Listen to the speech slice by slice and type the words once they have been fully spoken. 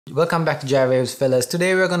Welcome back to Gywaves, fellas.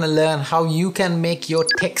 Today we're going to learn how you can make your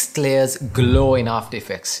text layers glow in After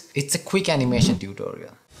Effects. It's a quick animation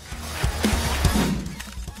tutorial.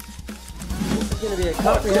 This is going to be a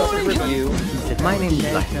comprehensive review. My name's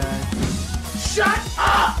Tiffen. Shut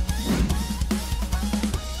up!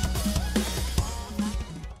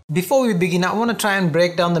 Before we begin, I want to try and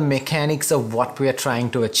break down the mechanics of what we are trying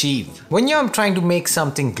to achieve. When you're trying to make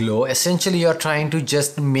something glow, essentially you're trying to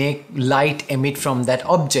just make light emit from that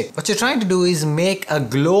object. What you're trying to do is make a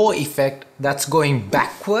glow effect that's going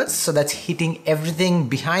backwards, so that's hitting everything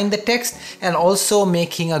behind the text and also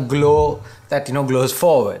making a glow that glows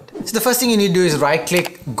forward. So the first thing you need to do is right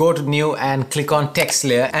click, go to new and click on text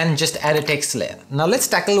layer and just add a text layer. Now let's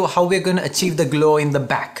tackle how we're going to achieve the glow in the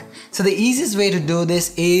back. So the easiest way to do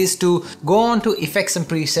this is to go on to effects and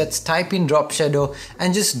presets, type in drop shadow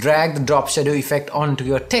and just drag the drop shadow effect onto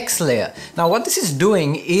your text layer. Now what this is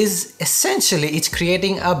doing is essentially it's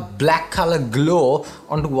creating a black color glow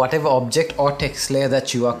onto whatever object or text layer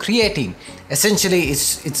that you are creating. Essentially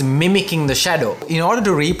it's mimicking the shadow. In order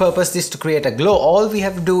to repurpose this to create a glow, all we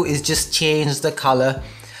have to do is just change the color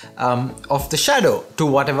of the shadow to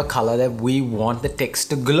whatever color that we want the text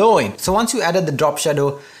to glow in. So once you added the drop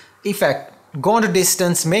shadow effect, go on to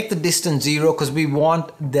distance, make the distance 0 because we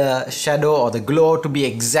want the shadow or the glow to be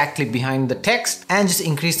exactly behind the text, and just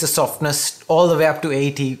increase the softness all the way up to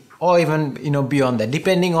 80 or even beyond that,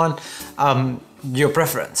 depending on your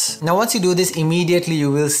preference. Now once you do this, immediately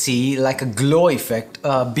you will see like a glow effect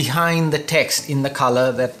behind the text in the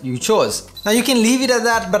color that you chose. Now you can leave it at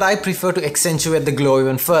that, but I prefer to accentuate the glow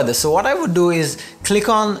even further. So what I would do is click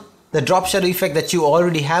on the drop shadow effect that you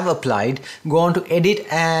already have applied, go on to edit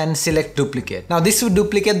and select duplicate. Now this would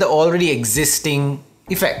duplicate the already existing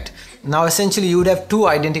effect. Now essentially you would have two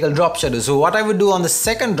identical drop shadows. So what I would do on the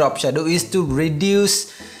second drop shadow is to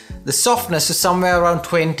reduce the softness to somewhere around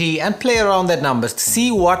 20 and play around that numbers to see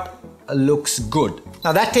what looks good.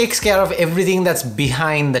 Now that takes care of everything that's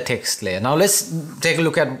behind the text layer. Now let's take a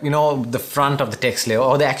look at the front of the text layer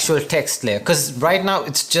or the actual text layer, because right now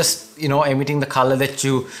it's just emitting the color that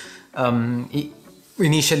you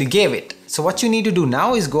initially gave it. So what you need to do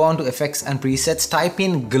now is go on to effects and presets, type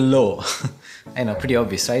in glow. I know, pretty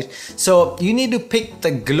obvious, right? So you need to pick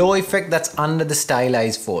the glow effect that's under the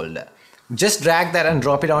stylize folder. Just drag that and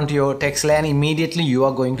drop it onto your text layer and immediately you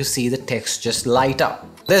are going to see the text just light up.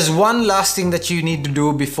 There's one last thing that you need to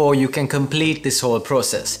do before you can complete this whole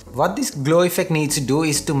process. What this glow effect needs to do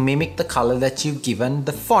is to mimic the color that you've given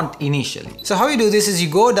the font initially. So how you do this is you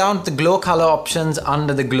go down to the glow color options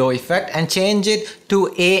under the glow effect and change it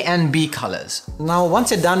to A and B colors. Now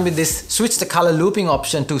once you're done with this, switch the color looping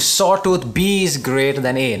option to sawtooth B is greater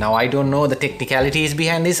than A. Now I don't know the technicalities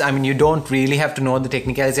behind this. I mean, you don't really have to know the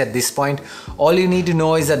technicalities at this point. All you need to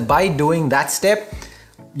know is that by doing that step,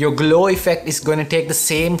 your glow effect is going to take the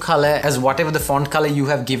same color as whatever the font color you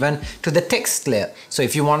have given to the text layer. So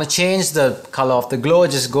if you want to change the color of the glow,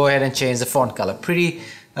 just go ahead and change the font color. Pretty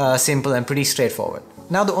simple and pretty straightforward.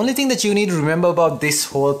 Now the only thing that you need to remember about this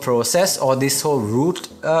whole process or this whole route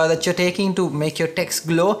that you're taking to make your text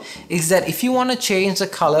glow is that if you want to change the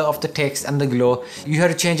color of the text and the glow, you have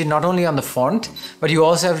to change it not only on the font, but you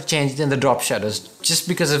also have to change it in the drop shadows, just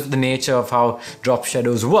because of the nature of how drop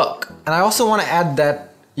shadows work. And I also want to add that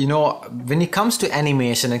when it comes to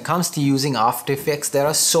animation, it comes to using After Effects, there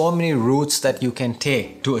are so many routes that you can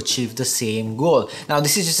take to achieve the same goal. Now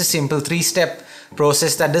this is just a simple 3-step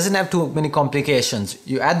process that doesn't have too many complications.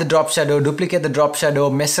 You add the drop shadow, duplicate the drop shadow,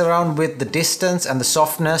 mess around with the distance and the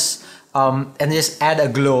softness, and just add a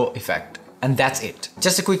glow effect. And that's it.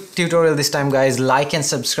 Just a quick tutorial this time, guys. Like and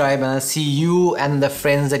subscribe, and I'll see you and the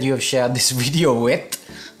friends that you have shared this video with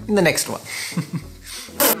in the next one.